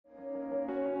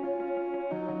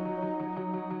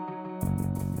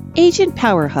Agent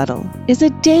Power Huddle is a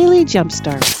daily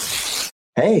jumpstart.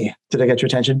 Hey, did I get your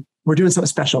attention? We're doing something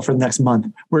special for the next month.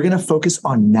 We're going to focus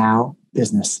on now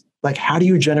business. Like, how do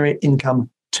you generate income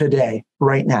today,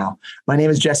 right now? My name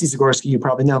is Jesse Zagorski. You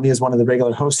probably know me as one of the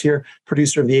regular hosts here,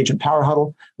 producer of the Agent Power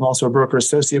Huddle. I'm also a broker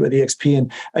associate with EXP.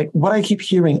 And what I keep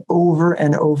hearing over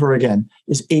and over again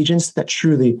is agents that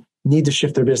truly need to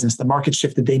shift their business. The market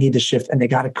shifted, they need to shift, and they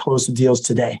got to close the deals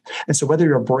today. And so whether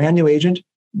you're a brand new agent,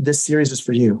 this series is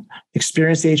for you.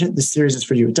 Experienced agent, this series is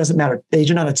for you. It doesn't matter.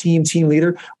 Agent on a team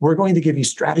leader, we're going to give you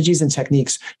strategies and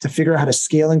techniques to figure out how to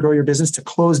scale and grow your business to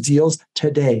close deals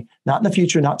today, not in the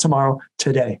future, not tomorrow,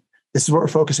 today. This is what we're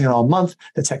focusing on all month,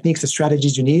 the techniques, the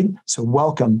strategies you need. So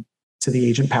welcome to the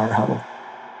Agent Power Huddle.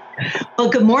 Well,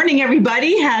 good morning,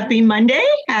 everybody. Happy Monday.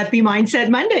 Happy Mindset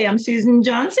Monday. I'm Susan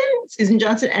Johnson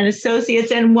and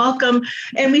Associates, and welcome.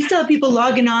 And we still have people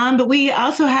logging on, but we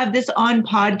also have this on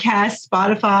podcast,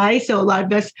 Spotify. So a lot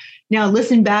of us now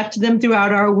listen back to them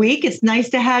throughout our week. It's nice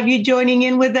to have you joining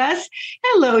in with us.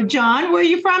 Hello, John. Where are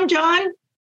you from, John?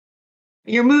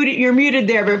 You're muted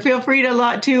there, but feel free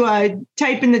to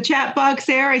type in the chat box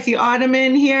there. I see Autumn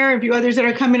in here, a few others that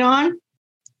are coming on.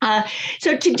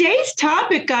 So today's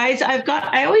topic, guys,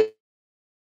 I always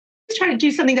try to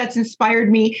do something that's inspired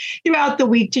me throughout the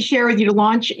week to share with you to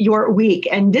launch your week.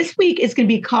 And this week is going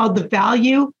to be called The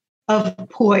Value of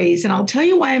Poise. And I'll tell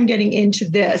you why I'm getting into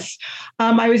this.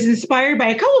 I was inspired by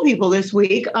a couple of people this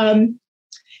week.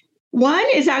 One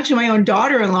is actually my own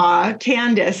daughter-in-law,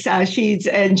 Candace. She's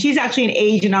actually an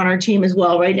agent on our team as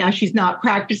well. Right now, she's not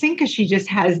practicing because she just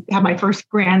had my first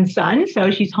grandson.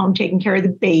 So she's home taking care of the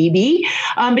baby.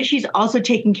 But she's also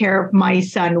taking care of my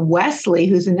son, Wesley,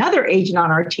 who's another agent on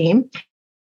our team,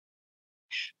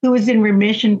 who was in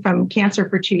remission from cancer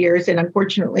for 2 years. And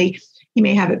unfortunately, he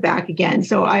may have it back again.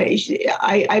 So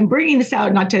I'm bringing this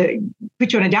out not to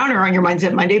put you on a downer on your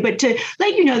Mindset Monday, but to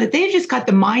let you know that they've just got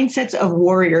the mindsets of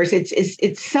warriors.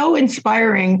 It's so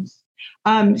inspiring.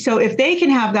 So if they can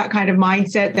have that kind of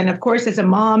mindset, then of course, as a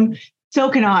mom, so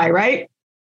can I, right?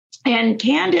 And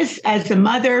Candace, as a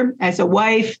mother, as a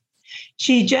wife,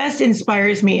 she just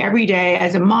inspires me every day.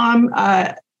 As a mom,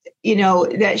 that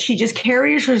she just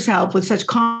carries herself with such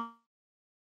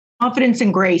confidence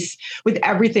and grace with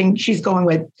everything she's going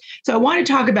with. So I want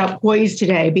to talk about poise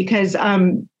today because,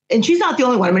 and she's not the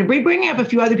only one. I'm going to be bringing up a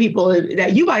few other people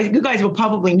that you guys will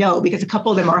probably know because a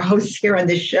couple of them are hosts here on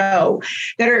this show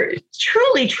that are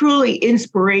truly, truly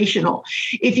inspirational.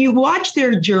 If you watch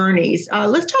their journeys,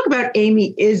 let's talk about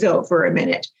Amy Izzo for a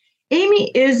minute.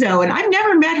 Amy Izzo, and I've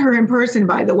never met her in person,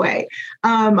 by the way.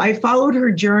 I followed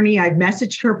her journey. I've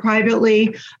messaged her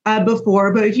privately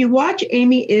before, but if you watch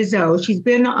Amy Izzo, she's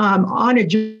been on a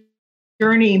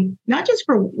journey, not just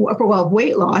for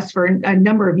weight loss for a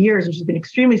number of years, and she's been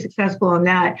extremely successful on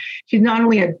that. She's not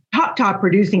only a top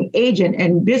producing agent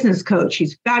and business coach,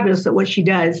 she's fabulous at what she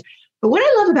does. But what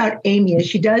I love about Amy is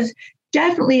she does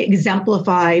definitely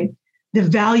exemplify the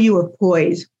value of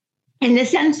poise. In the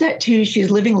sense that, too, she's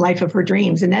living a life of her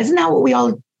dreams. And isn't that what we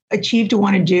all achieve to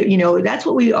want to do? That's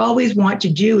what we always want to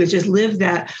do is just live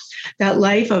that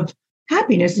life of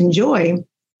happiness and joy.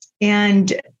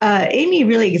 And Amy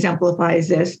really exemplifies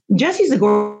this. Jesse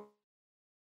Zagorski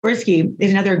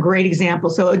is another great example.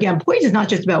 So again, poise is not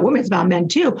just about women, it's about men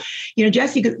too.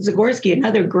 Jesse Zagorski,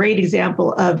 another great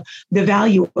example of the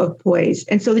value of poise.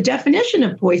 And so the definition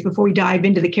of poise, before we dive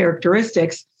into the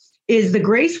characteristics, is the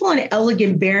graceful and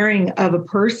elegant bearing of a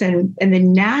person in the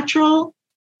natural,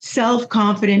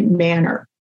 self-confident manner.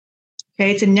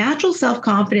 Okay, it's a natural,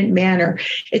 self-confident manner.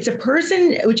 It's a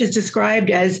person which is described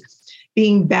as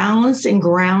being balanced and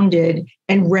grounded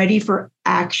and ready for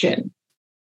action.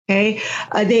 Okay,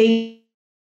 they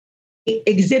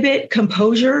exhibit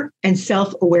composure and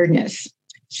self-awareness,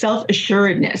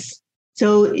 self-assuredness.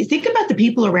 So think about the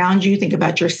people around you, think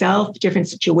about yourself, different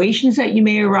situations that you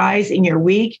may arise in your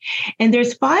week. And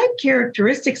there's 5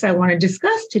 characteristics I want to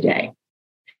discuss today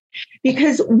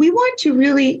because we want to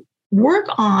really work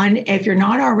on, if you're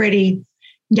not already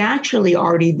naturally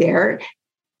already there,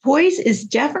 poise is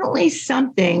definitely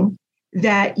something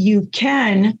that you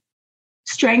can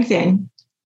strengthen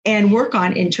and work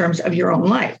on in terms of your own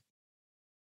life.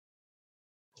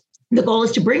 The goal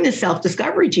is to bring this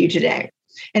self-discovery to you today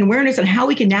and awareness on how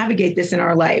we can navigate this in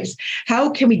our lives. How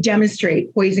can we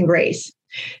demonstrate poise and grace?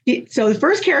 So the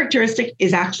first characteristic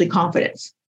is actually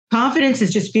confidence. Confidence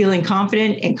is just feeling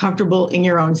confident and comfortable in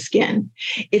your own skin.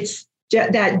 It's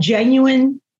that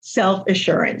genuine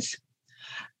self-assurance.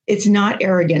 It's not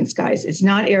arrogance, guys. It's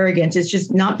not arrogance. It's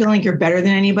just not feeling like you're better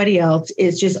than anybody else.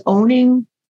 It's just owning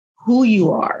who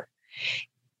you are.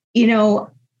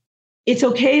 It's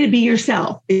okay to be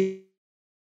yourself.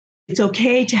 It's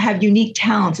okay to have unique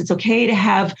talents. It's okay to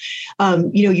have,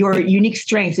 your unique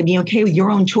strengths and be okay with your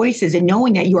own choices and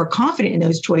knowing that you are confident in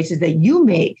those choices that you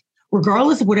make,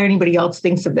 regardless of what anybody else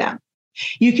thinks of them.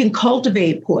 You can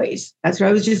cultivate poise. That's what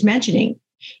I was just mentioning.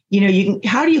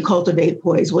 How do you cultivate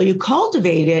poise? Well, you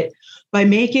cultivate it by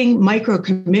making micro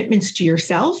commitments to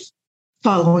yourself,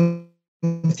 following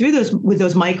through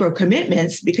those micro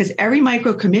commitments, because every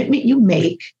micro commitment you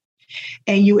make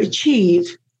and you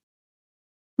achieve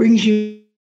brings you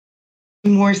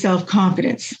more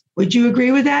self-confidence. Would you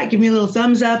agree with that? Give me a little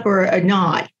thumbs up or a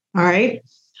nod. All right.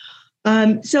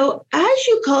 So as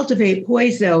you cultivate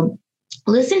poise, though,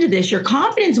 listen to this. Your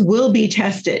confidence will be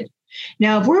tested.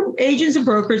 Now, if we're agents and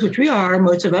brokers, which we are,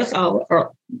 most of us,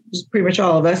 or pretty much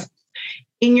all of us,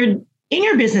 in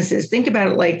your businesses, think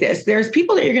about it like this. There's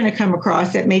people that you're going to come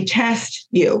across that may test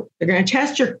you. They're going to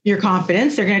test your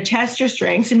confidence. They're going to test your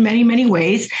strengths in many, many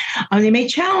ways. They may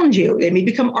challenge you. They may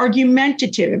become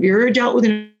argumentative. If you're dealt with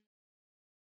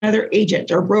another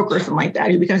agent or broker or something like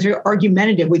that, who becomes very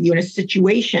argumentative with you in a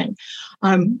situation.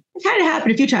 It's had to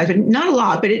happen a few times, but not a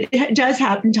lot, but it does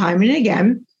happen time and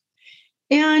again.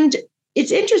 And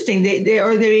it's interesting.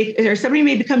 Or somebody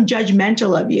may become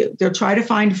judgmental of you. They'll try to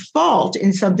find fault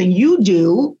in something you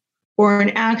do or an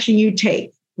action you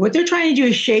take. What they're trying to do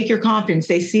is shake your confidence.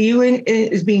 They see you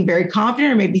as being very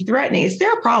confident or maybe threatening. It's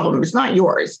their problem. It's not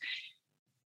yours.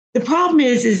 The problem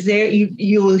is that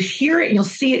you will hear it and you'll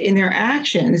see it in their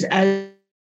actions as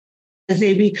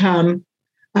they become,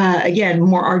 again,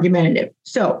 more argumentative.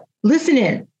 So listen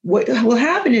in. What will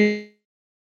happen is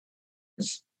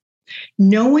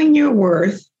knowing your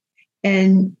worth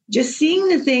and just seeing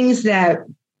the things that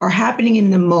are happening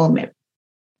in the moment.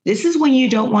 This is when you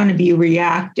don't want to be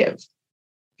reactive.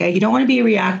 Okay, you don't want to be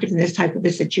reactive in this type of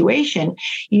a situation.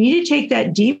 You need to take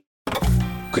that deep.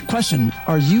 Quick question.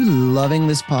 Are you loving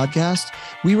this podcast?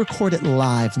 We record it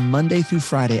live Monday through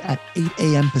Friday at 8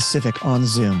 a.m. Pacific on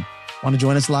Zoom. Want to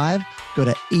join us live? Go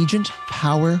to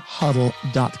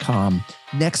agentpowerhuddle.com.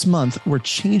 Next month, we're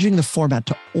changing the format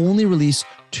to only release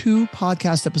 2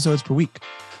 podcast episodes per week.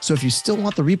 So if you still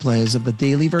want the replays of the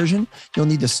daily version, you'll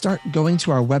need to start going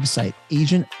to our website,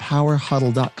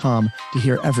 agentpowerhuddle.com, to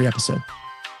hear every episode.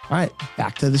 All right,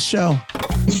 back to the show.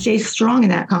 Stay strong in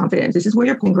that confidence. This is where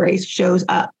your grace shows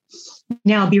up.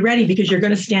 Now be ready, because you're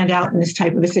going to stand out in this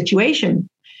type of a situation.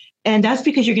 And that's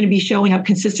because you're going to be showing up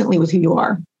consistently with who you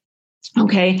are.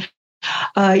 Okay.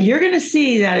 You're going to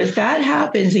see that if that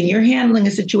happens and you're handling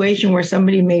a situation where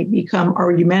somebody may become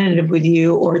argumentative with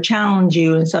you or challenge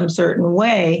you in some certain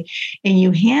way, and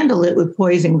you handle it with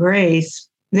poise and grace,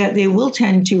 that they will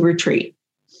tend to retreat.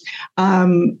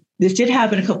 This did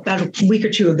happen about a week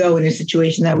or two ago in a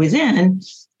situation that I was in,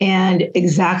 and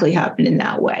exactly happened in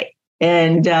that way.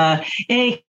 And in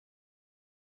any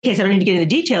case, I don't need to get into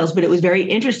the details, but it was very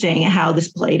interesting how this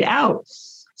played out.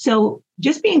 So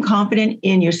just being confident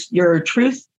in your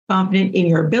truth, confident in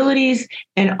your abilities,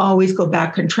 and always go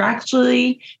back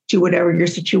contractually to whatever your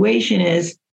situation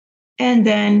is, and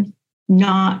then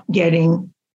not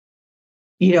getting,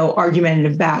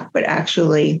 argumentative back, but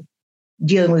actually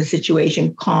dealing with the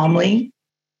situation calmly,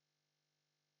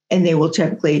 and they will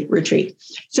typically retreat.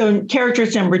 So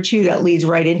characteristic number 2 that leads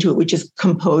right into it, which is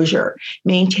composure.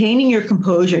 Maintaining your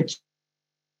composure,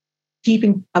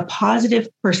 keeping a positive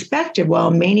perspective while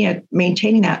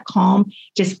maintaining that calm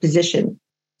disposition.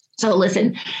 So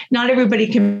listen, not everybody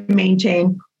can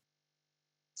maintain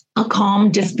a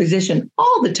calm disposition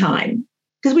all the time,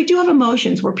 because we do have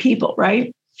emotions. We're people,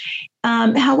 right?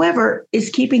 However, it's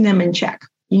keeping them in check.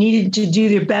 You need to do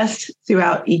your best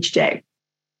throughout each day.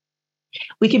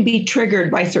 We can be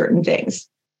triggered by certain things.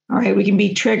 All right, we can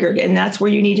be triggered. And that's where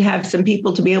you need to have some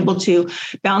people to be able to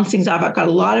bounce things off. I've got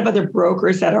a lot of other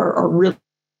brokers that are really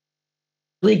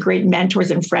great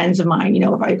mentors and friends of mine.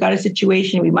 If I've got a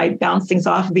situation, we might bounce things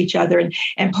off of each other.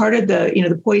 And part of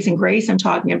the poise and grace I'm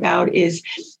talking about is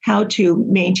how to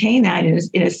maintain that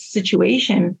in a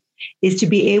situation, is to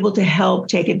be able to help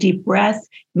take a deep breath,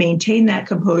 maintain that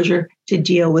composure to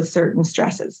deal with certain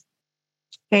stresses.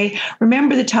 Okay.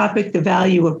 Remember the topic, the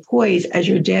value of poise, as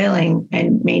you're dealing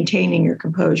and maintaining your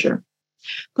composure.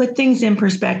 Put things in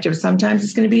perspective. Sometimes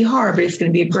it's going to be hard, but it's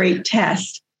going to be a great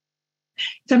test.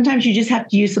 Sometimes you just have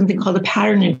to use something called a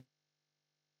pattern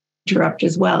interrupt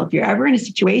as well. If you're ever in a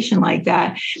situation like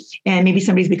that, and maybe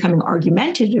somebody's becoming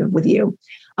argumentative with you,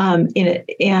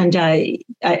 I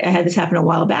had this happen a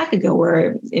while back ago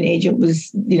where an agent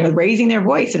was, raising their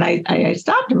voice, and I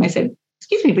stopped him. I said,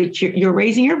 "Excuse me, but you're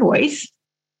raising your voice,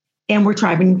 and we're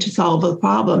trying to solve a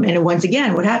problem." And once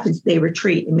again, what happens? They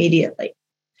retreat immediately.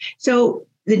 So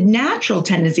the natural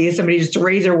tendency is somebody just to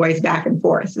raise their voice back and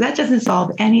forth. So that doesn't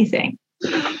solve anything.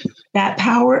 That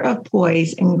power of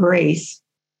poise and grace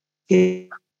is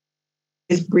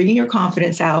bringing your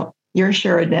confidence out, your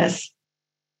assuredness,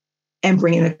 and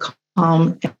bringing the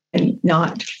calm and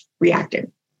not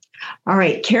reacting. All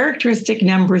right. Characteristic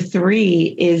number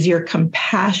 3 is your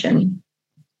compassion.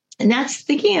 And that's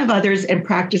thinking of others and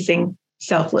practicing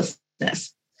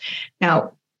selflessness.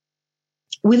 Now,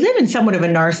 we live in somewhat of a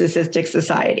narcissistic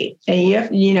society.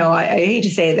 And I hate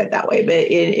to say that way, but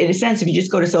in a sense, if you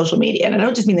just go to social media, and I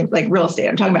don't just mean like real estate,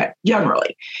 I'm talking about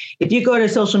generally. If you go to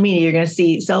social media, you're going to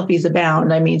see selfies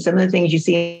abound. I mean, some of the things you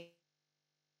see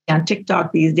on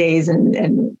TikTok these days,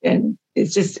 and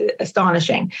it's just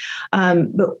astonishing.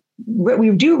 But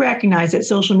we do recognize that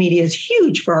social media is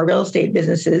huge for our real estate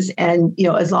businesses. And,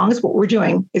 as long as what we're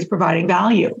doing is providing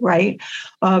value, right?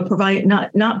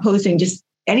 Not posting just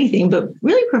anything, but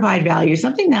really provide value,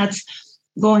 something that's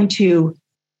going to,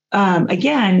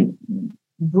 again,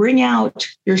 bring out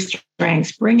your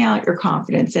strengths, bring out your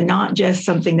confidence, and not just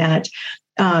something that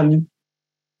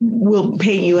will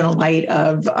paint you in a light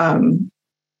of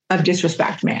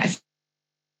disrespect, may I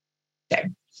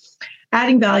say.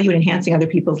 Adding value and enhancing other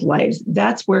people's lives,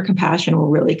 that's where compassion will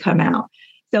really come out.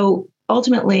 So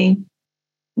ultimately,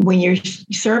 when you're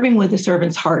serving with a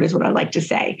servant's heart is what I like to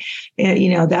say.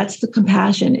 That's the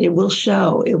compassion. It will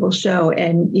show.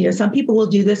 And, some people will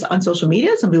do this on social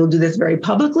media. Some people do this very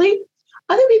publicly.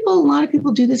 A lot of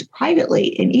people do this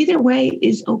privately. And either way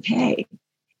is okay.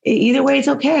 Either way, it's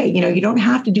okay. You don't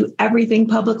have to do everything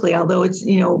publicly, although it's,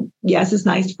 yes, it's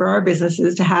nice for our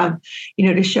businesses to have,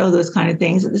 to show those kind of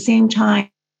things. At the same time,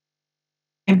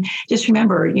 just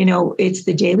remember, it's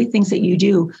the daily things that you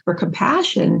do for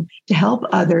compassion to help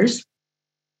others.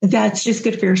 That's just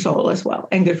good for your soul as well,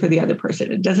 and good for the other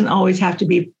person. It doesn't always have to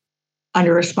be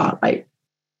under a spotlight.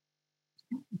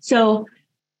 So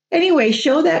anyway,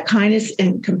 show that kindness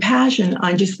and compassion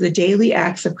on just the daily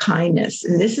acts of kindness.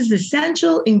 And this is an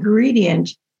essential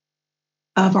ingredient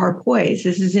of our poise.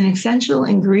 This is an essential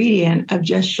ingredient of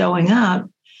just showing up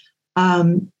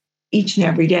each and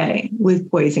every day with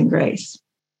poise and grace.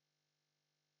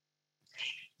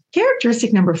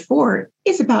 Characteristic number 4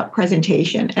 is about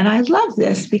presentation. And I love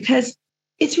this because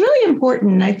it's really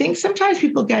important. And I think sometimes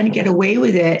people kind of get away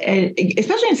with it,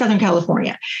 especially in Southern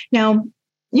California. Now,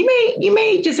 you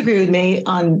may disagree with me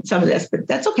on some of this, but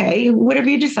that's okay. Whatever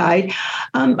you decide.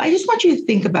 I just want you to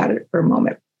think about it for a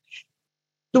moment.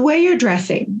 The way you're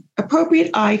dressing,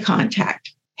 appropriate eye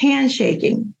contact,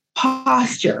 handshaking,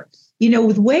 posture, the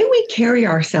way we carry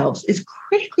ourselves is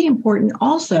critically important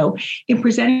also in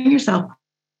presenting yourself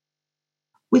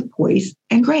with poise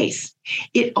and grace.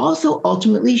 It also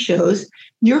ultimately shows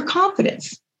your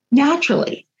confidence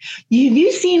naturally. Have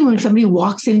you seen when somebody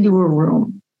walks into a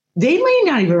room, they may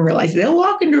not even realize it. They'll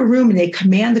walk into a room and they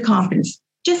command the confidence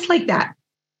just like that.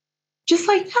 Just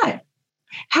like that.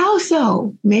 How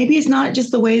so? Maybe it's not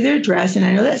just the way they're dressed. And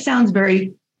I know that sounds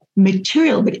very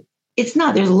material, but it's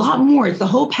not. There's a lot more. It's the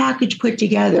whole package put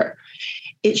together.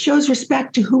 It shows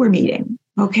respect to who we're meeting.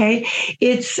 Okay.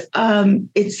 It's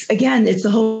the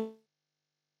whole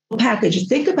package.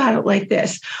 Think about it like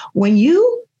this. When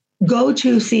you go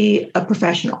to see a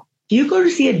professional, you go to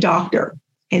see a doctor,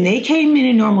 and they came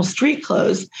in normal street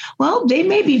clothes, well, they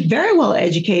may be very well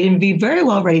educated and be very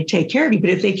well ready to take care of you. But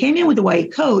if they came in with a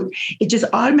white coat, it just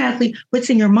automatically puts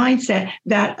in your mindset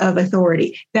that of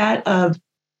authority, that of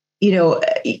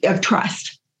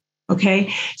trust.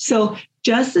 Okay. So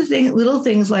just the little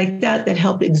things like that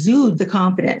help exude the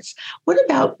confidence. What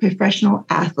about professional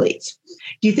athletes?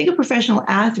 Do you think a professional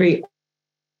athlete,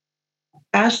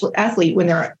 when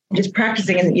they're just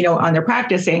practicing and, on their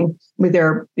practicing with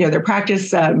their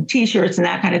practice T-shirts and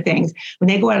that kind of things, when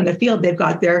they go out on the field, they've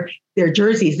got their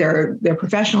jerseys, their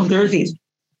professional jerseys.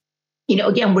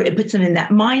 Again, it puts them in that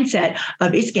mindset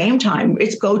of it's game time,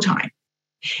 it's go time.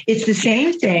 It's the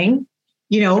same thing,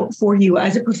 for you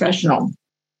as a professional.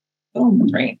 Oh,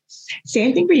 right.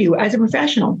 Same thing for you as a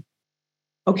professional.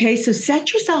 Okay, so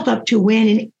set yourself up to win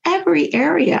in every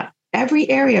area,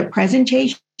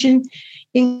 presentation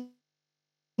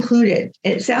included.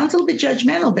 It sounds a little bit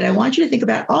judgmental, but I want you to think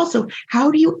about also,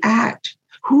 how do you act?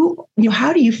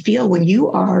 How do you feel when you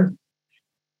are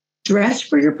dressed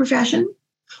for your profession,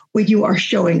 when you are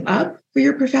showing up for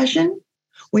your profession,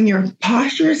 when your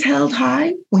posture is held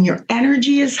high, when your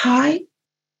energy is high,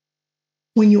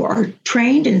 when you are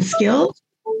trained and skilled?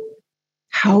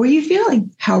 How are you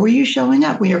feeling? How are you showing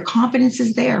up when your confidence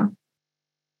is there?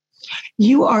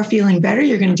 You are feeling better.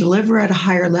 You're going to deliver at a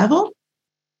higher level.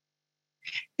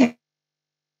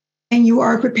 And and you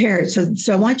are prepared. So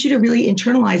I want you to really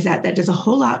internalize that. That does a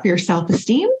whole lot for your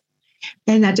self-esteem,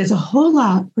 and that does a whole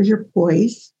lot for your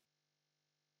poise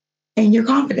and your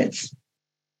confidence.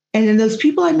 And then those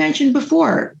people I mentioned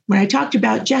before, when I talked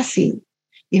about Jesse,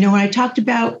 when I talked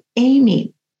about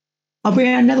Amy, I'll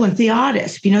bring out another one,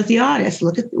 Theodis. If you know Theodis,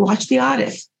 watch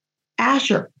Theodis.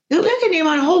 Asher. I can name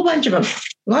on a whole bunch of them.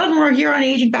 A lot of them are here on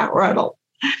Agent Power Huddle.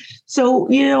 So,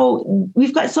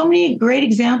 we've got so many great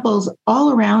examples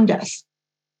all around us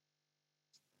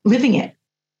living it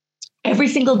every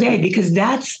single day, because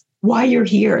that's why you're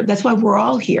here. That's why we're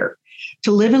all here,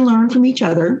 to live and learn from each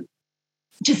other,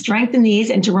 to strengthen these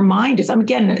and to remind us.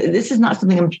 Again, this is not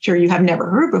something I'm sure you have never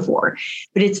heard before,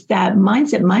 but it's that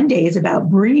Mindset Monday is about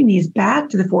bringing these back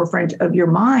to the forefront of your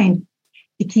mind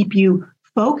to keep you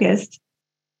focused,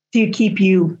 to keep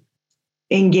you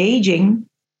engaging,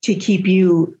 to keep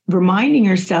you reminding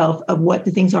yourself of what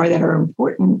the things are that are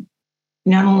important,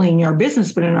 not only in your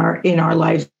business, but in our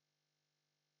lives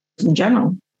in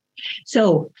general.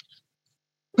 So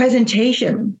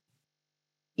presentation,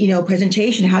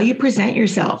 how you present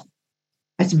yourself.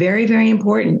 That's very, very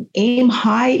important. Aim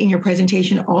high in your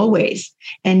presentation always.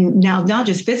 And now, not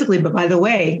just physically, but by the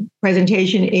way,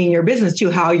 presentation in your business too,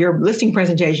 how your listing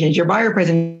presentations, your buyer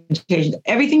presentations,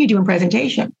 everything you do in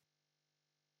presentation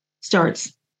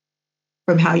starts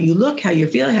from how you look, how you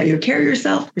feel, how you carry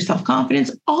yourself, your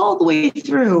self-confidence, all the way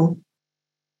through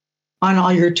on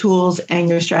all your tools and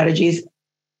your strategies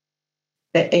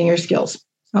and your skills.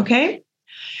 Okay?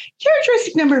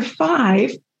 Characteristic number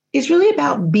 5 is really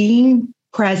about being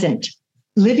present,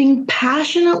 living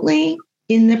passionately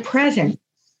in the present.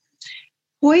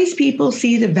 Poised people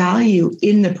see the value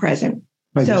in the present.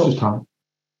 Right, so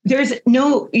there's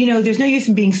no use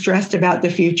in being stressed about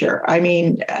the future. I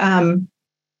mean,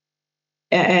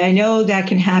 I know that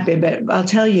can happen, but I'll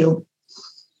tell you,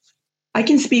 I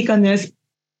can speak on this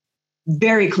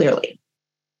very clearly,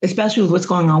 especially with what's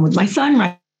going on with my son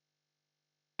right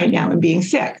now and being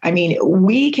sick. I mean,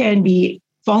 we can be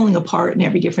falling apart in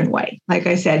every different way. Like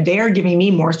I said, they are giving me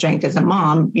more strength as a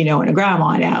mom, and a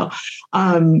grandma now,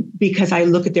 because I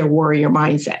look at their warrior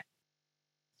mindset.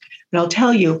 But I'll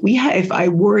tell you, if I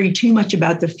worry too much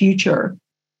about the future,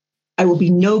 I will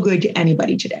be no good to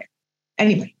anybody today.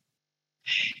 Anybody.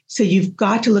 So you've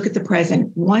got to look at the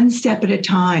present, one step at a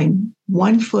time,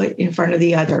 one foot in front of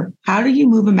the other. How do you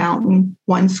move a mountain?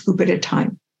 One scoop at a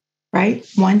time, right?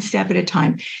 One step at a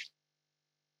time.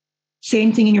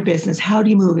 Same thing in your business. How do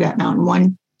you move that mountain?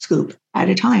 One scoop at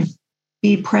a time.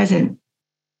 Be present.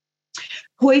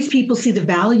 Poised people see the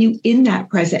value in that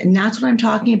present. And that's what I'm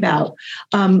talking about.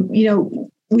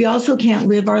 We also can't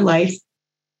live our life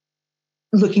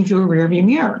looking through a rearview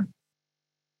mirror.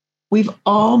 We've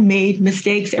all made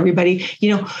mistakes, everybody.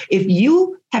 If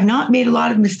you have not made a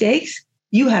lot of mistakes,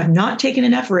 you have not taken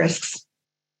enough risks.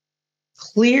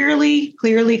 Clearly.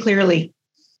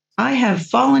 I have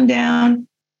fallen down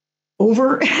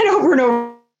over and over and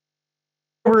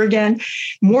over again,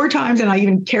 more times than I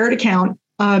even care to count.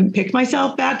 Pick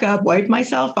myself back up, wipe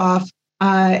myself off,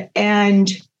 and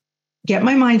get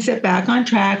my mindset back on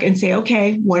track and say,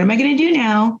 okay, what am I going to do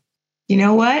now? You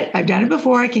know what? I've done it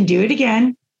before. I can do it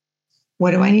again.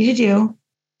 What do I need to do?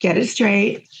 Get it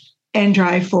straight and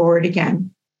drive forward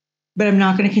again. But I'm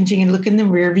not going to continue to look in the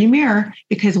rearview mirror,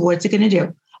 because what's it going to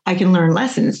do? I can learn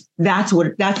lessons. That's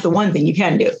the one thing you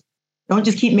can do. Don't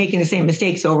just keep making the same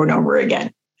mistakes over and over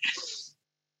again.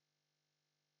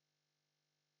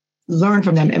 Learn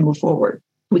from them and move forward.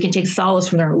 We can take solace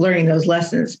from learning those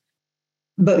lessons,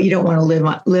 but you don't want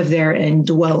to live there and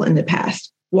dwell in the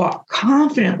past. Walk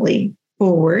confidently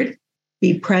forward,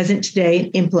 be present today,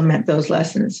 and implement those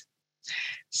lessons.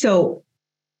 So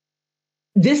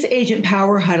this Agent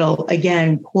Power Huddle,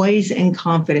 again, poise and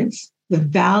confidence. The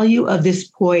value of this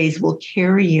poise will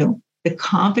carry you. The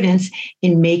confidence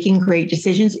in making great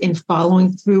decisions, in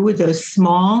following through with those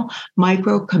small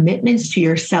micro commitments to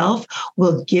yourself,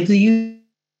 will give you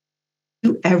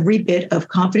every bit of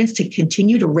confidence to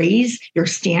continue to raise your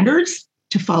standards,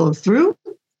 to follow through,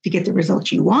 to get the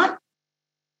results you want.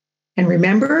 And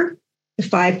remember the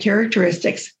 5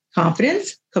 characteristics: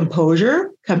 confidence,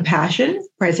 composure, compassion,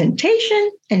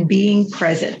 presentation, and being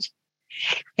present.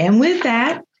 And with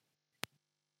that,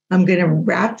 I'm going to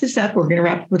wrap this up. We're going to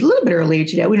wrap it a little bit earlier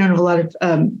today. We don't have a lot of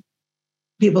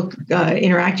people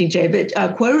interacting today,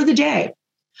 but quote of the day.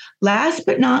 Last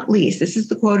but not least, this is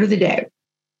the quote of the day.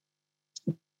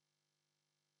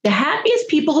 The happiest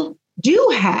people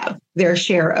do have their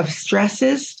share of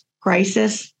stresses,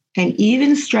 crises, and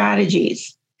even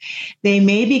strategies. They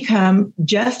may become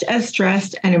just as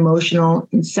stressed and emotional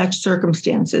in such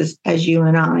circumstances as you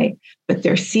and I, but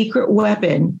their secret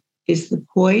weapon is the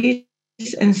poise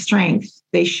and strength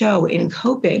they show in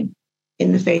coping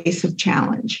in the face of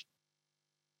challenge.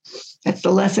 That's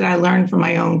the lesson I learned from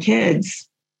my own kids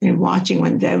and watching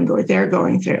what they're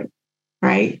going through,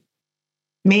 right?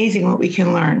 Amazing what we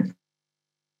can learn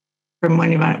from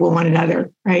one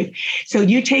another, right? So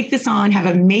you take this on. Have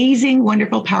an amazing,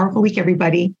 wonderful, powerful week,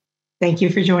 everybody. Thank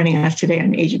you for joining us today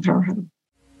on Agent Power Huddle.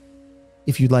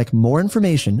 If you'd like more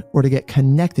information or to get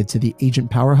connected to the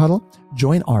Agent Power Huddle,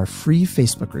 join our free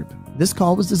Facebook group. This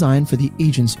call was designed for the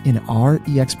agents in our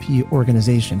EXP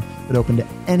organization, but open to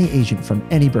any agent from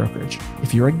any brokerage.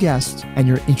 If you're a guest and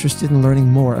you're interested in learning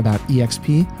more about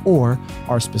EXP or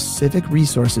our specific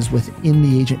resources within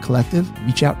the Agent Collective,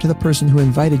 reach out to the person who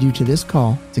invited you to this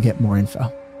call to get more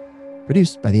info.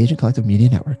 Produced by the Agent Collective Media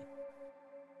Network.